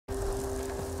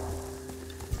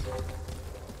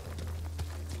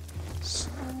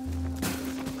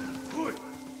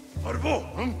буу?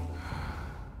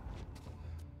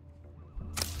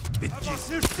 Битгий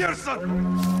сэрсэн.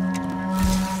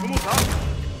 Хүмүүс аа.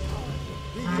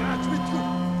 Би яаж мэдгүй?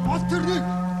 Бол тэрнийг.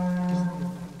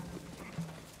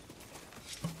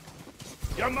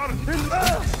 Ямар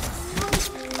хэлээ?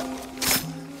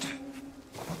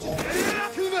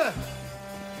 Хэмээ.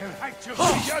 Хайч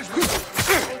яаж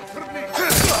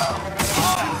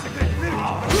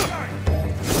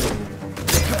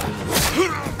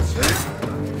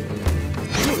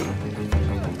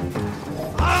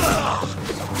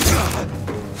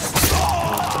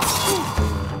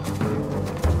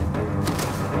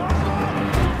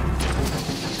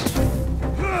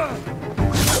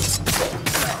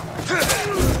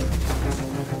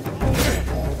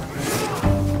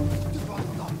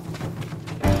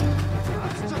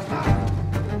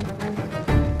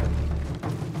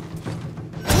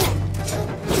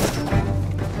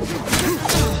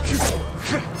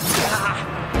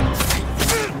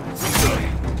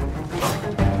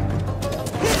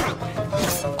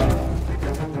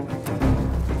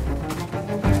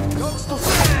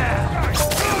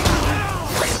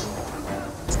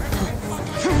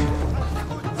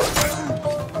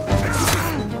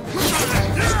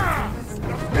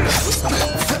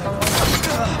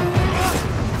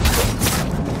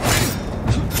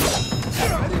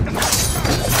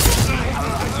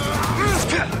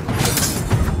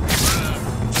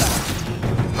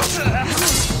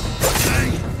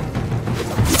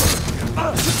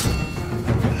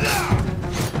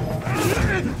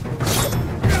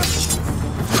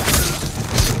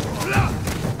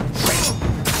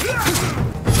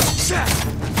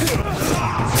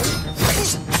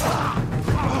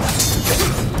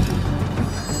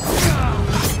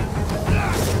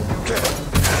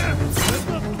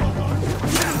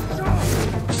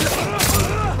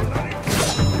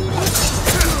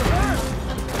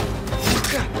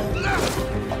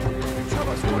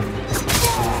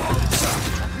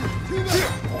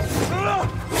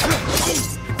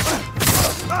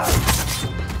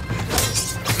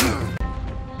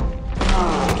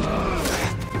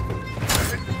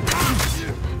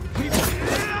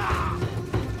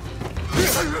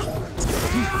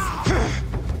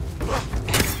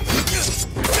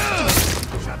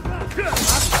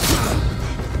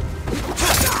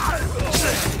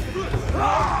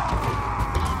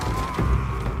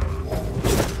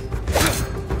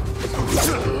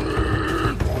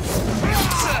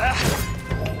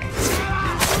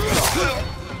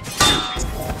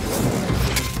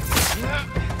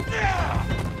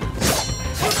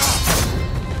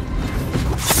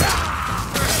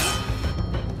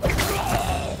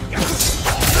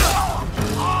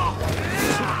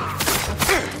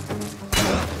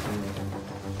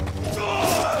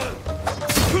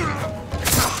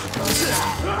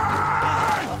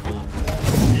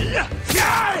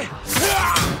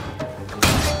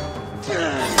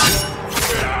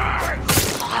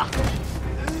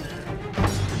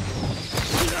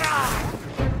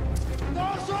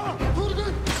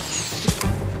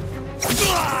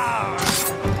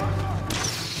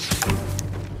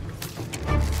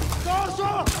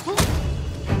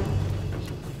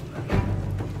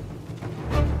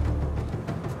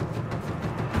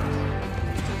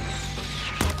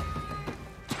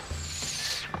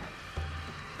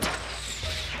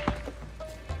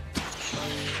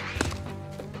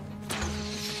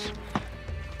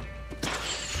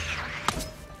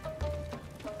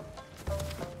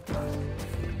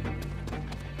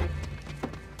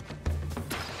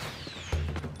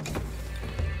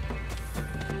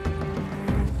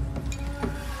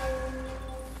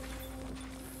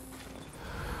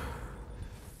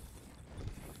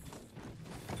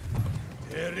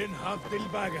Эрин хавтал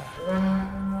бага.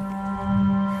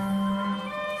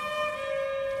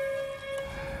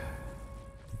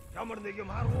 Ямар нэг юм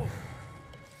харгуу.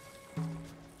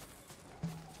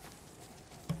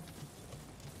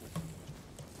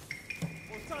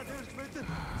 Уцаа дээрч мэдэн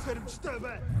сэрэмжтэй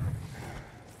бай.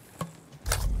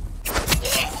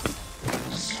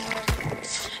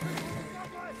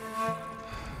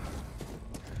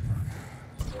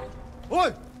 Ой,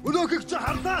 өнөөхийг чи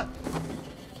харлаа.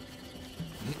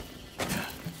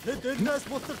 Тэд энэс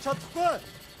буцаж чадахгүй.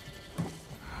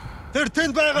 Тэр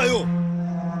тэнд байгаа юу?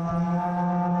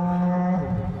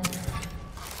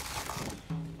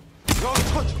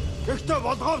 Яач, ихтэй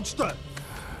болгоомжтой.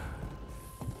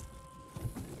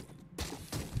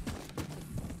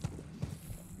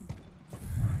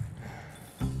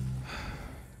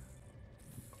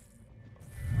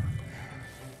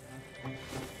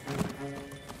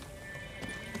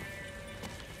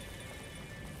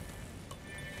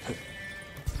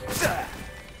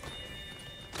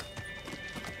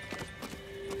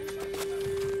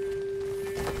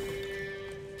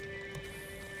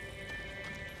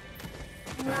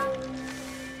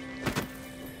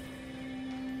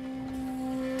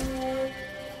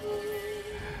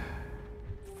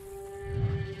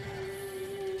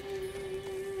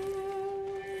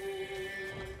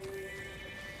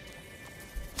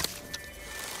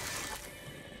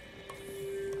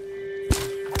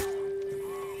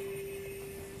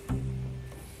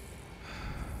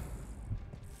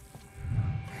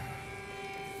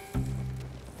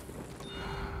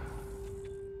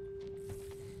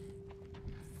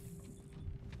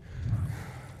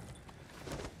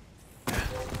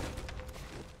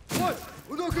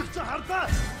 Өнөөхийг чи харлаа.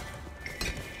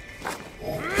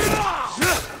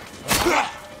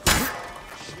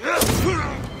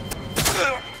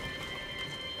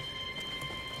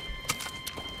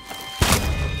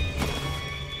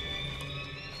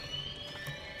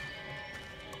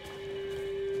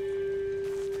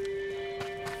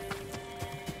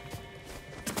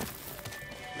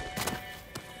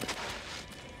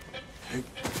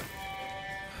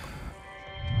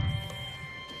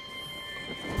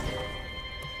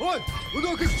 Ой,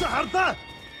 өнөөхийг чи харлаа.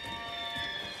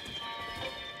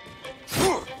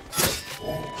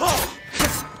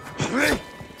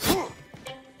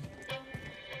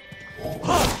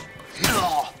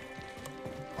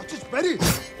 Очиж барь.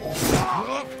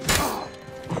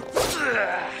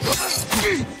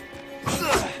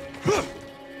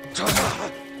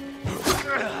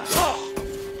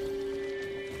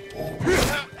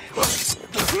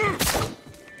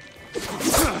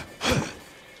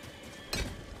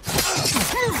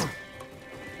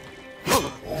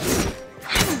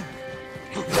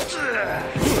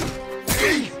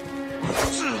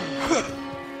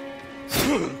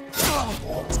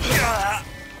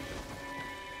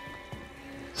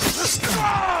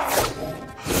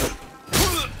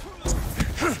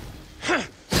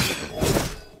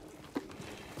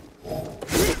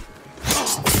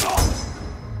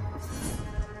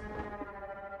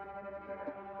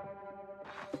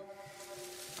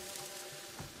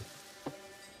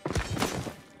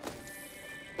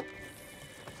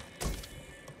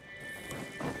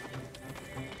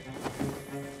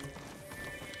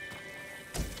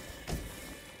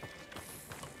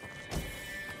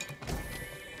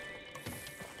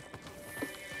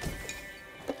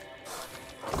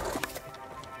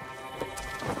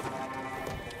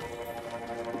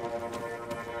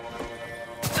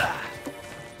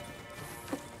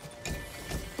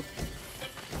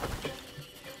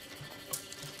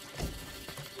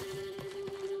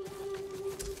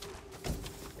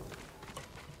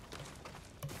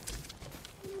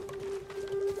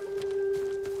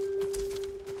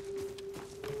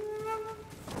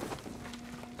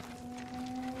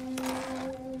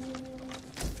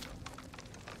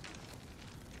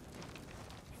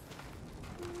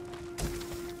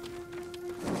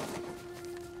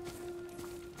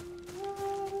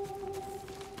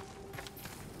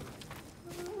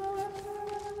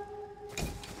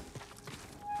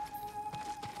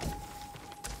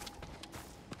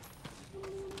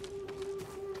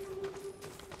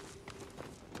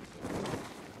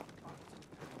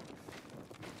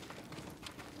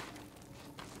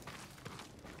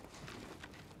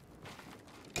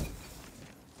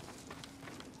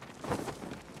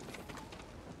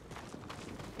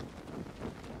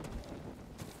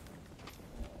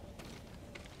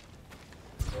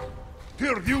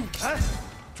 Here, you! Huh?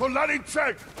 Solari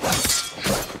check!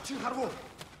 Чи харвуу.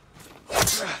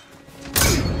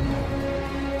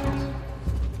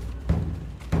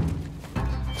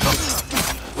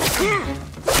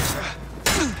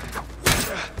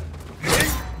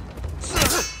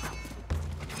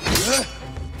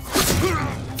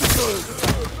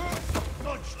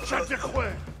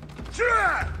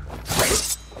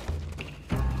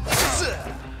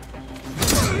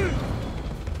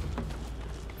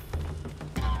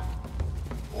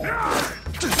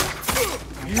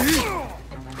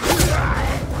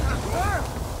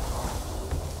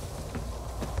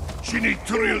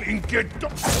 Chinituril inquieto!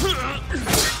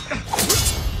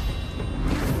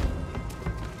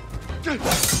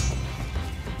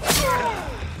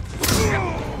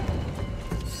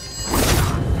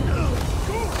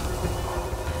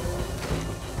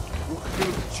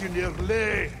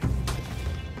 Chinirle!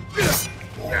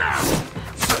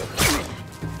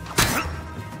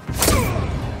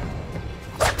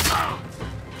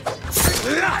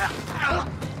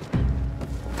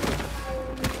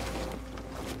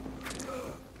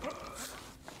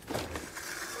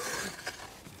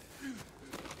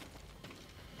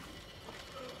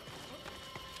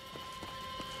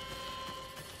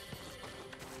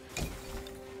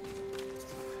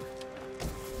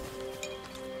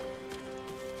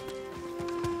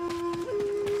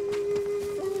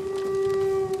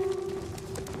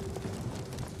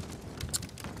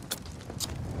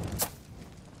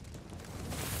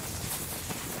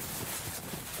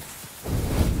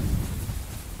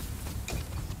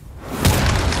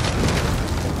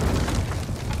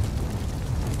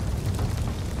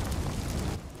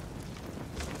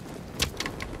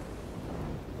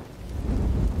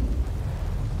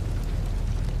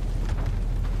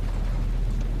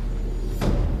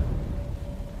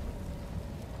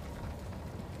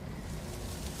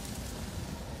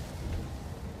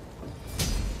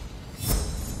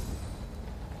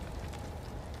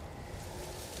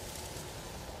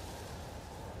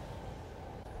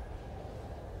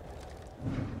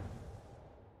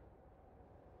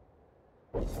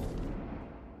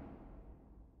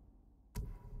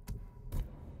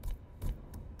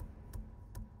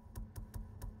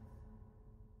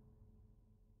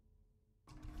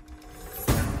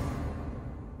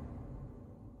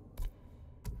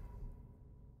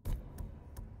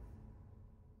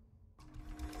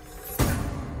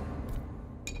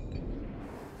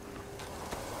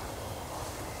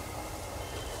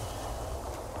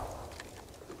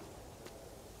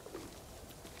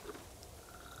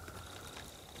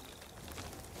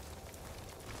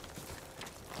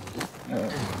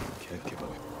 Can't give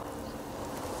up.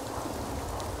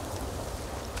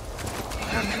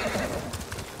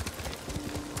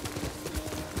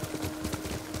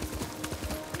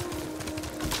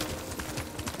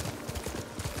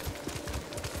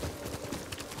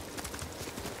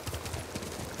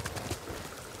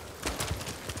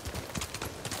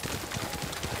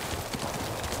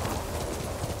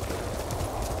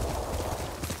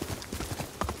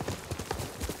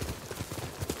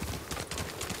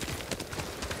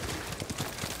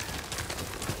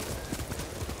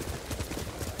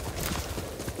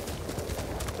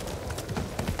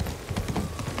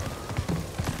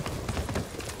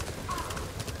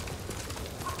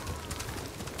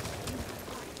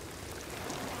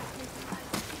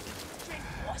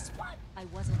 I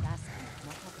wasn't asking.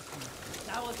 Not talking.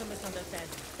 That was a misunderstanding.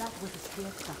 That was a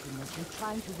scared sucking merchant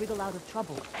trying to wriggle out of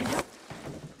trouble.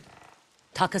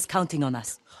 Taka's counting on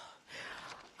us.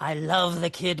 I love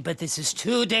the kid, but this is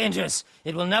too dangerous.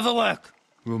 It will never work.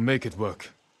 We'll make it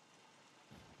work.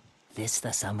 This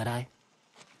the samurai?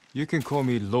 You can call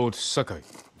me Lord Sakai.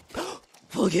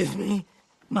 Forgive me,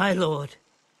 my lord.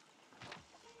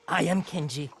 I am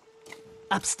Kenji,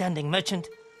 upstanding merchant,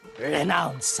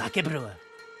 renowned sake brewer.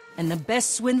 And the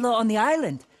best swindler on the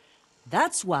island.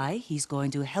 That's why he's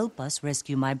going to help us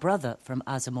rescue my brother from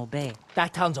Azamo Bay.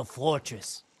 That town's a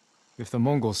fortress. If the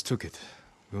Mongols took it,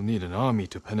 we'll need an army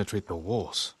to penetrate the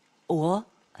walls. Or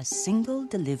a single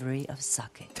delivery of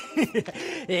sake.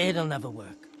 It'll never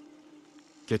work.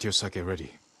 Get your sake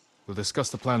ready. We'll discuss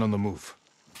the plan on the move.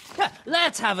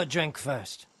 Let's have a drink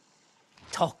first.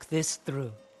 Talk this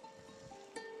through.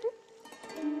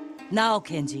 Now,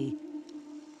 Kenji.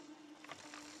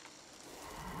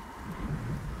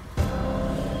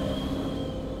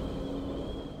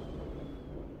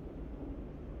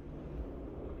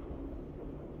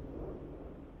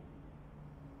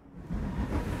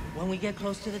 When we get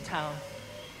close to the town,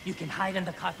 you can hide in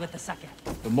the cart with the sake.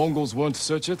 The Mongols won't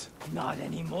search it? Not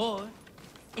anymore.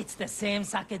 It's the same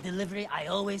sake delivery I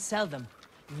always sell them.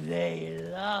 They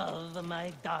love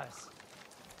my dars.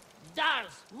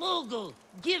 Dars, Mogul,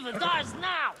 give a dars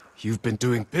now! You've been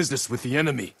doing business with the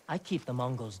enemy. I keep the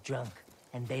Mongols drunk,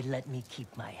 and they let me keep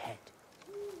my head.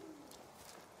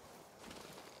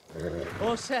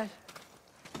 All set.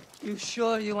 You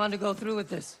sure you want to go through with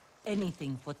this?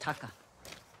 Anything for Taka.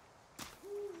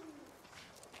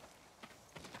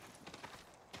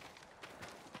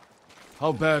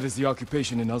 How bad is the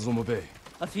occupation in Azamo Bay?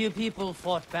 A few people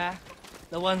fought back.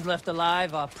 The ones left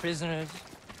alive are prisoners.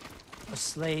 Or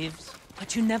slaves.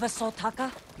 But you never saw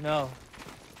Taka? No.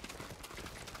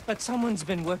 But someone's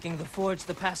been working the forge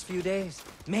the past few days.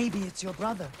 Maybe it's your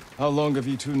brother. How long have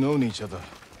you two known each other?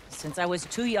 Since I was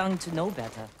too young to know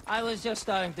better. I was just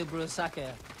starting to brew sake.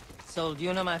 Sold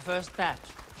Yuna my first batch.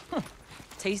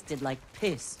 Tasted like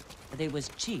piss, but it was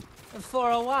cheap.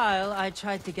 For a while, I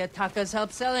tried to get Taka's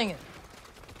help selling it.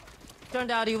 Turned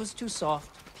out he was too soft.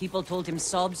 People told him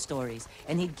sob stories,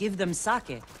 and he'd give them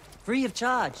sake, free of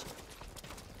charge.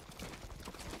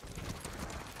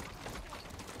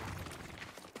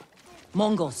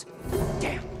 Mongols.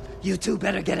 Damn, you two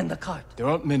better get in the cart. There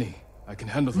aren't many. I can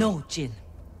handle them. No, Jin.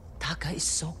 Taka is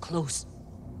so close.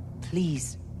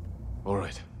 Please. All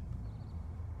right.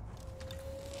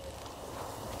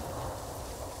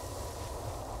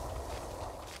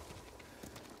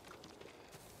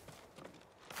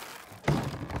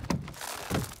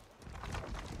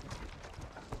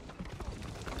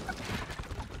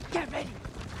 Get ready.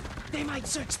 They might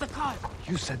search the cart.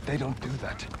 You said they don't do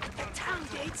that. The town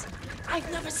gates. I've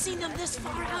never seen them this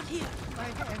far out here.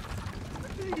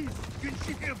 Please,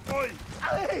 Kenji here, boy.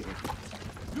 Hey!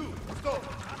 You,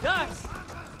 stop. Dars!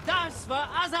 Dars for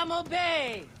Azamo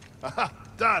Bay! Aha,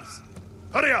 Dars.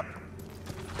 Hurry up.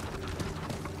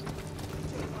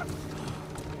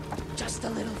 Just a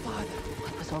little farther.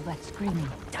 What was all that screaming?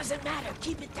 Doesn't matter.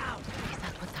 Keep it down. Is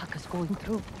that what Taka's going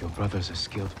through? Your brother's a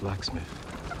skilled blacksmith.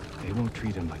 They won't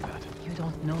treat him like that. You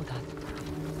don't know that.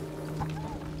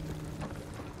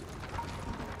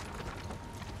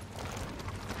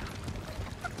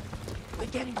 We're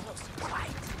getting close.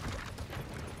 Quiet.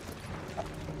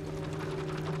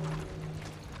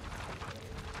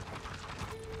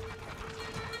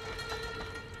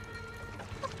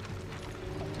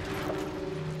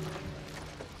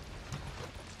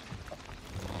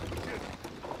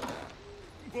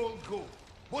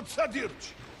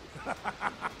 Отсадирч!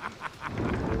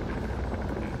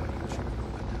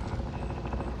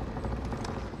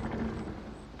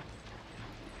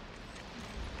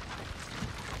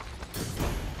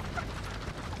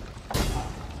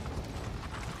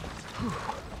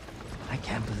 I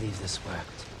can't believe this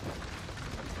worked.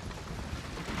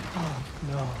 Oh,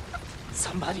 no.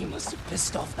 Somebody must have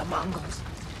pissed off the Mongols.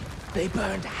 They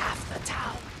burned half the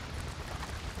town.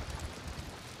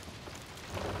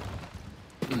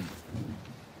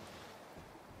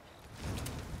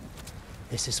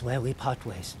 This is where we part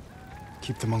ways.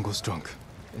 Keep the Mongols drunk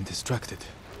and distracted.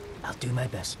 I'll do my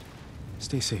best.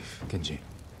 Stay safe, Kenji.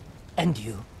 And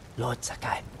you, Lord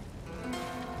Sakai.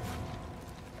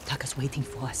 Taka's waiting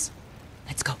for us.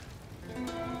 Let's go.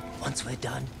 Once we're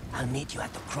done, I'll meet you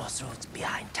at the crossroads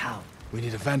behind town. We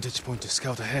need a vantage point to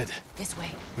scout ahead. This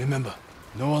way. Remember,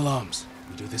 no alarms.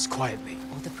 We do this quietly.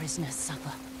 All the prisoners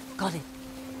suffer. Got it.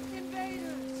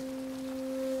 Invaders!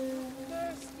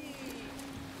 Thirsty!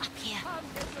 Up here. Come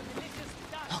get your delicious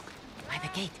dust! Look, by the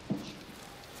gate.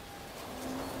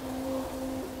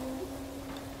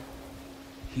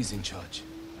 He's in charge.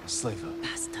 A slaver.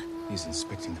 Bastard. He's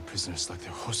inspecting the prisoners like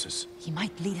they're horses. He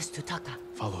might lead us to Taka.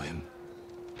 Follow him.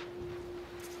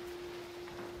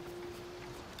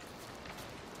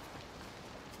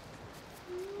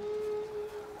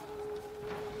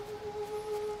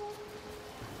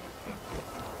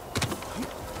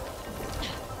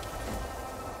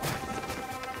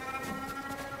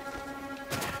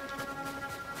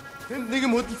 Тэнд нэг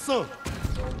юм хөдөлсөн.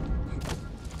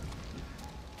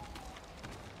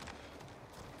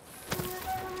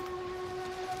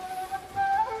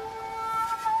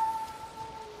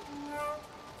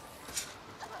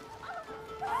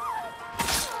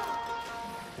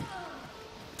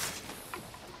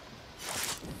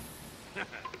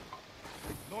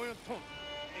 Ноёнтон,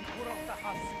 энхурахта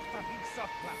хасукта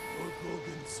хигсакла.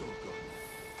 Огоген сока.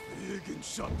 Egen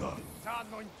shata. Та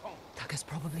ноёнтон. Taka's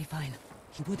probably fine.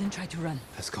 He wouldn't try to run.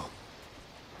 Let's go.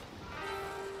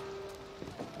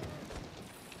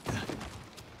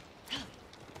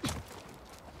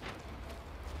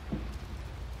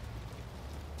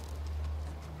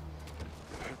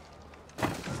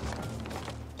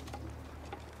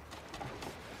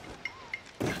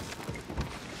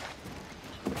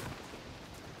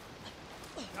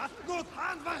 Gatgut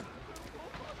handvan.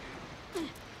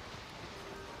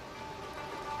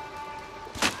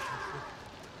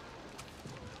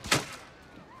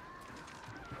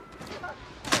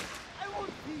 I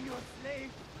won't be your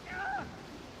slave.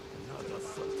 Nada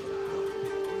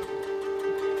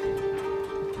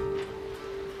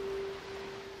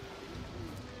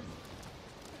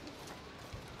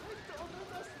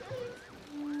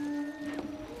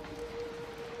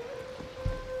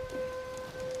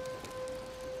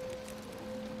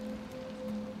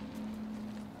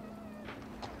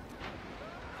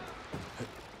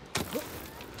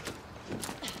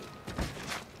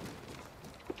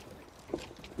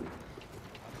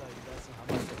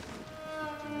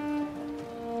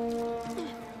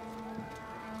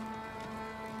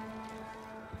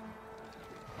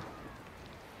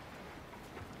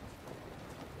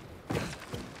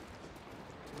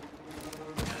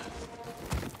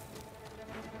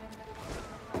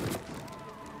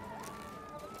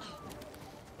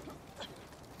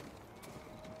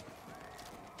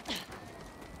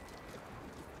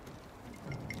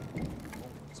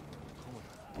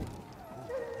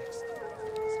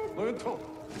Ноёнтон,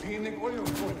 биенийг оюун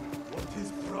боо. What is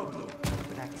problem?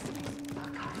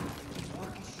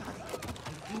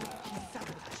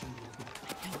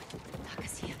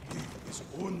 Taka's here. It's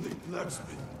only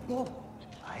blacksmith. Oh,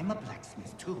 I'm a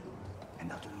blacksmith too,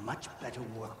 and I'll do much better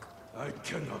work. I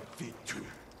cannot beat you.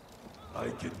 I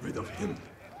get rid of him,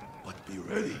 but be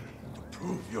ready to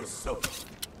prove yourself.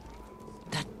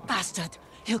 That bastard!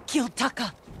 He'll kill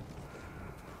Taka!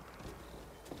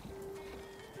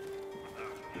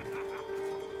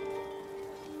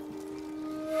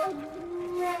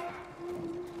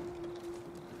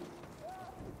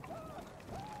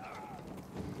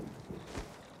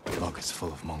 Lock is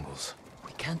full of Mongols.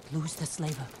 We can't lose the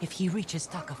slaver if he reaches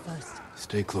Taka first.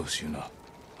 Stay close, Yuna.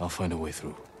 I'll find a way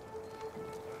through.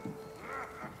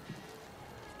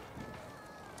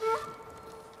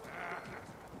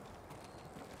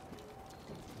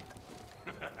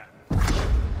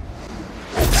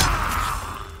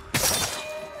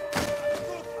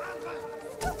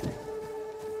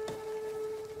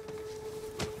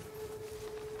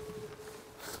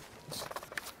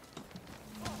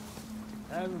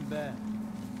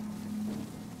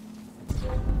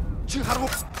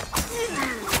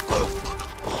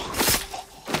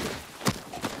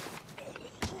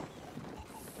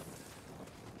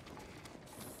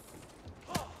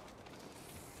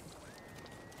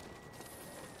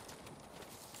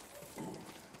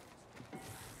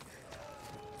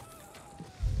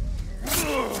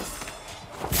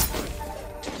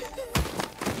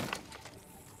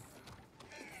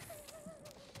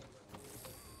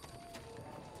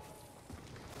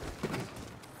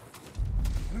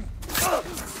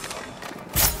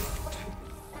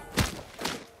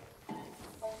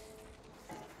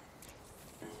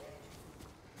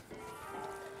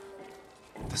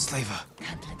 The slaver.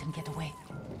 Can't let him get away.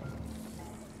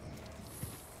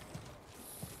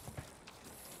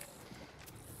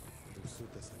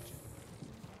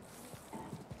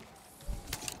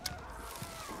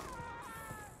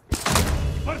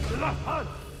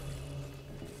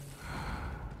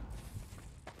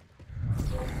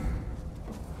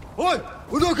 Ой,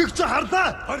 өнөөхийг чи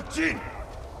харлаа. Харж ийн.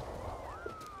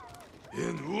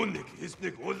 Энэ үүнийг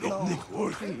эснийг өлөнийг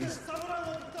өөрхөн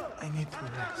I need to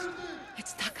rest.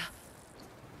 It's Taka.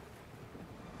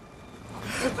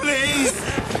 Please!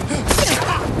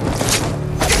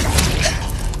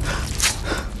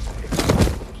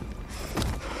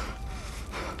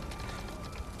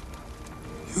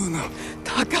 Yuna.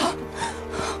 Taka!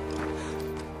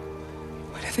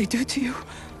 What did they do to you?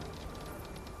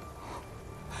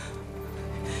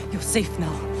 You're safe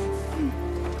now.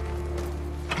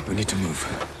 We need to move.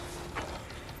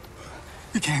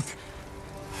 We can't.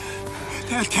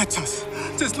 They'll catch us,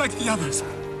 just like the others.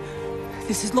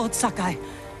 This is Lord Sakai.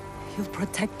 He'll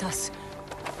protect us.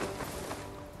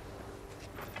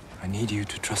 I need you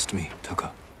to trust me,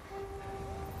 Taka.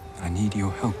 I need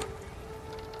your help.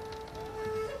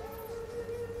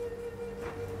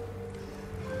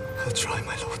 I'll try,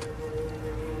 my lord.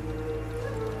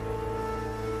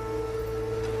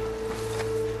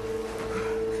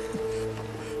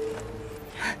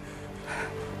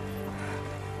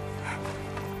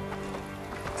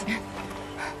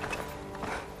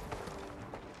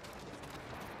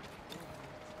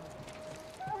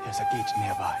 There's a gate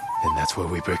nearby. And that's where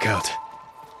we break out.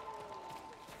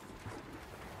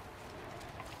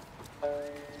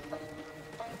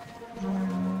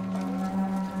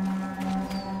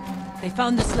 They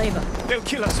found the slaver. They'll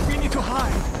kill us. We need to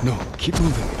hide. No, keep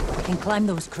moving. We can climb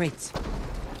those crates.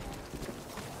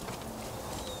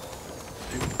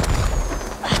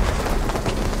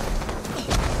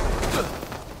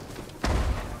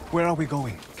 Where are we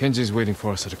going? Kenji's waiting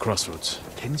for us at a crossroads.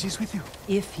 Kenji's with you?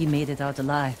 If he made it out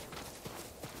alive.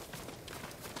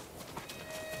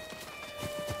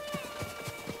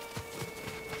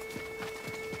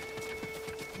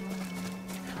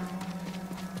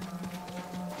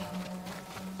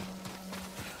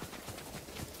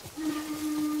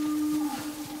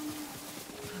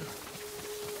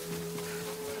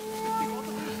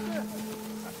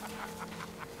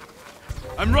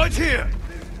 I'm right here!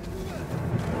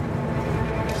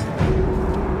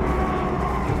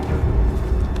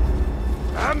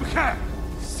 Amka!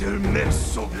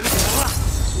 Silmesso!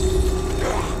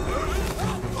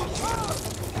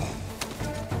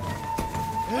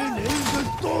 Энэ энгэл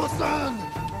дуусан.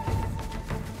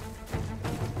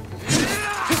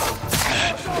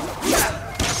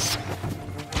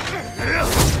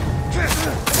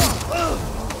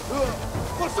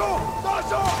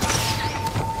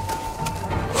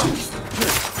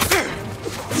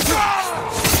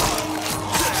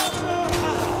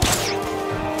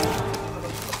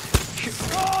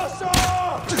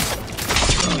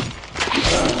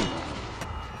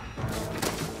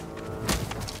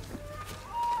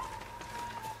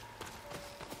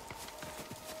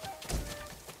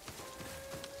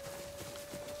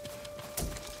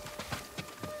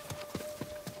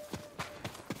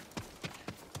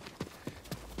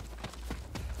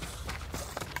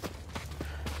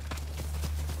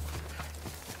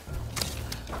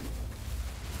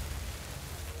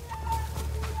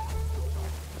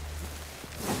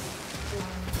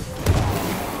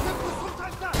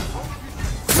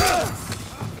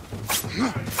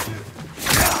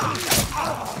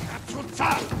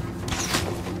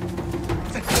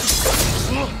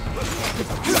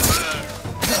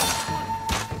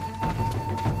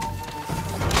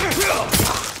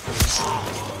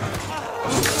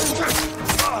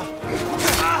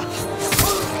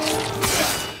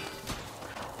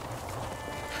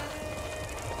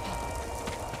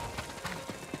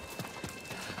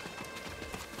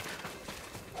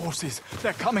 Horses,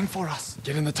 they're coming for us.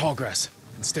 Get in the tall grass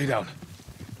and stay down.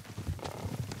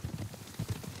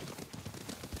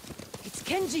 It's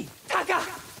Kenji! Taka!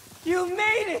 You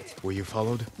made it! Were you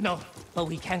followed? No, but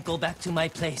we can't go back to my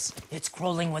place. It's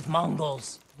crawling with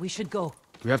Mongols. We should go.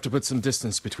 We have to put some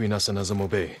distance between us and Azamo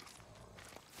Bay.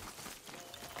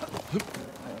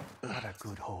 What a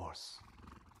good horse.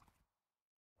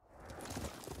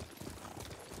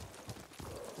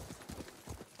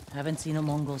 Haven't seen a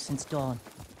Mongol since dawn.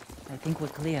 I think we're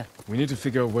clear. We need to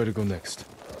figure out where to go next.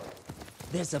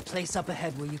 There's a place up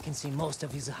ahead where you can see most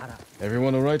of Izuhara.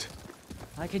 Everyone all right?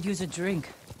 I could use a drink.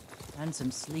 And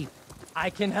some sleep. I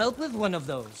can help with one of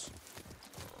those.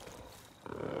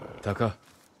 Taka,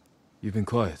 you've been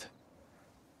quiet.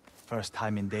 First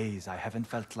time in days, I haven't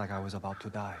felt like I was about to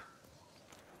die.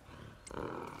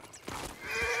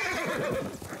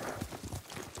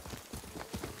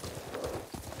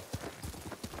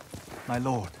 My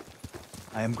lord,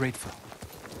 I am grateful.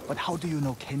 But how do you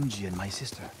know Kenji and my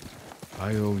sister?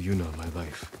 I owe Yuna my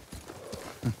life.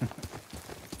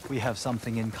 We have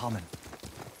something in common.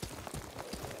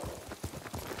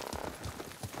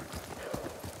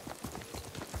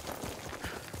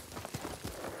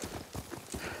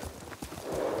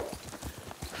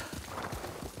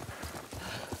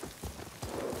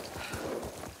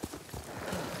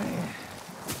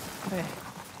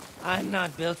 I'm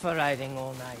not built for riding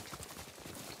all night.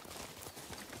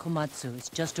 Komatsu is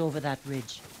just over that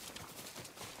ridge.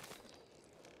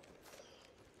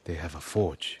 They have a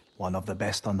forge. One of the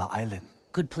best on the island.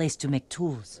 Good place to make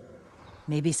tools.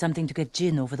 Maybe something to get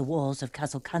Jin over the walls of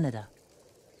Castle Kaneda.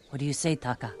 What do you say,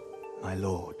 Taka? My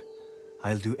lord,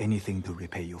 I'll do anything to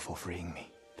repay you for freeing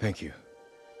me. Thank you.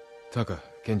 Taka,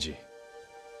 Kenji,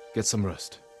 get some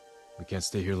rest. We can't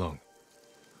stay here long.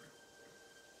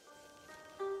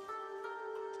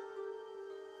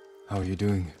 How are you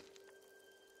doing?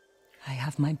 I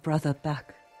have my brother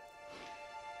back.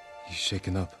 He's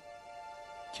shaken up.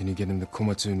 Can you get him to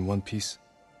Komatsu in one piece?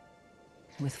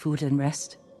 With food and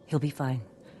rest, he'll be fine.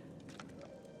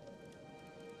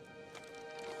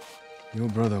 Your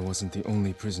brother wasn't the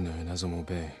only prisoner in Azamo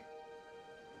Bay.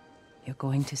 You're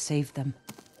going to save them.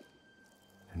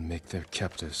 And make their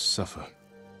captors suffer.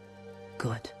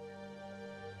 Good.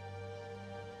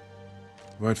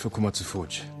 Ride for Komatsu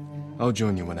Forge. I'll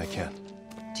join you when I can.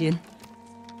 Jin,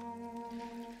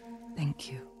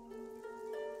 thank you.